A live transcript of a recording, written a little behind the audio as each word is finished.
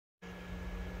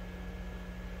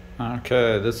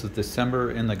Okay, this is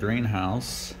December in the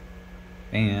greenhouse,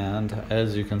 and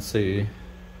as you can see,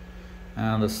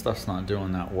 this stuff's not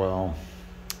doing that well.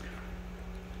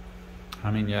 I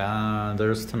mean, yeah,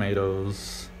 there's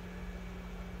tomatoes,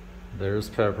 there's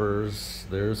peppers,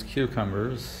 there's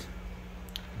cucumbers,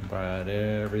 but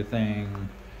everything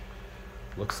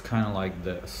looks kind of like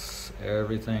this.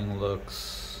 Everything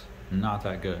looks not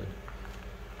that good.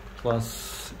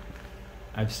 Plus,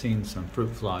 I've seen some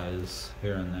fruit flies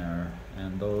here and there,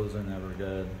 and those are never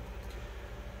good.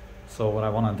 So what I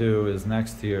want to do is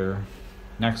next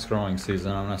growing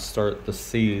season, I'm going to start the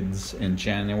seeds in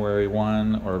January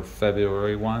 1 or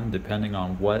February 1, depending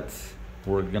on what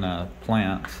we're going to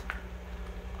plant.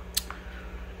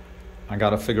 I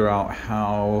got to figure out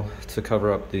how to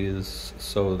cover up these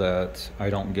so that I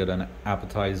don't get an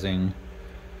appetizer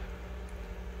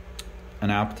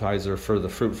for the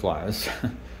fruit flies.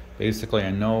 Basically, I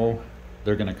know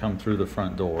they're going to come through the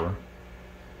front door,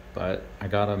 but I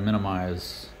got to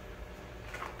minimize,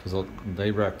 because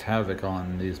they wreaked havoc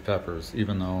on these peppers,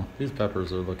 even though these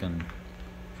peppers are looking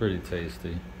pretty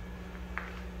tasty.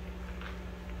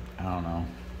 I don't know.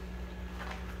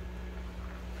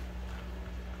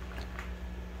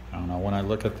 When I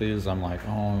look at these, I'm like,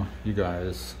 oh, you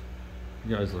guys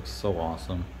look so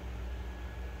awesome.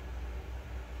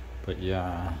 But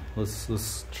yeah,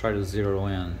 let's try to zero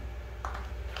in.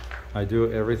 I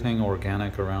do everything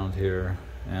organic around here,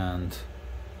 and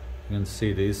you can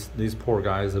see these poor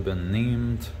guys have been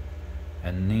neemed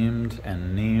and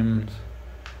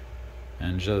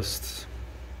just,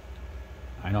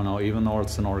 I don't know, even though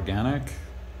it's an organic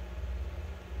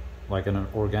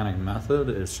method,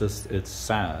 it's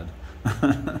sad.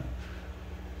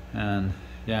 And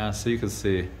yeah, so you can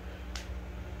see.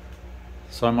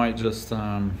 So I might just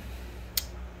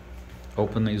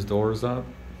open these doors up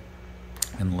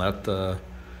and let the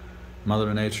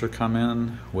Mother Nature come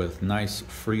in with nice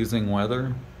freezing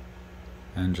weather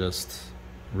and just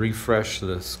refresh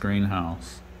this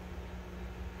greenhouse.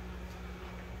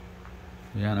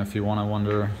 Yeah, and if you want to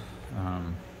wonder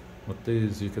with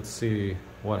these, you could see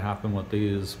what happened with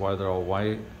these, why they're all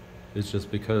white. It's just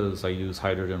because I use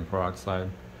hydrogen peroxide.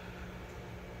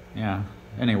 Yeah,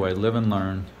 anyway, live and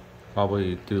learn.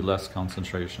 Probably do less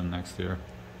concentration next year.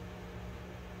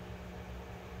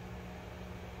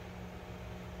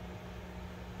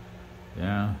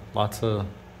 Yeah, lots of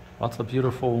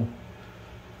beautiful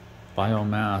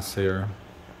biomass here.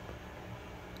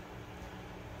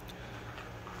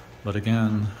 But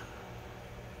again,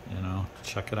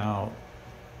 check it out.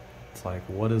 It's like,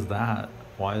 what is that?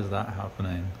 Why is that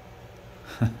happening?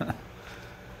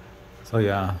 So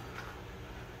yeah,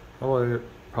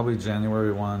 probably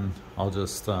January 1, I'll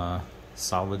just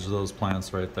salvage those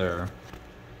plants right there.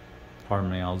 Pardon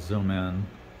me, I'll zoom in.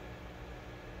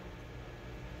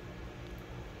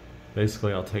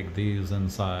 Basically, I'll take these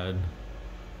inside.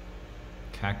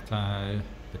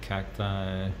 The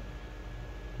cacti,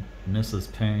 Mrs.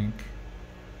 Pink,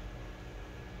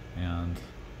 and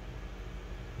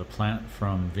the plant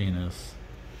from Venus.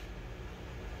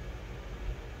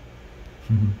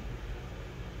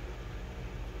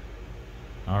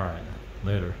 All right,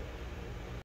 later.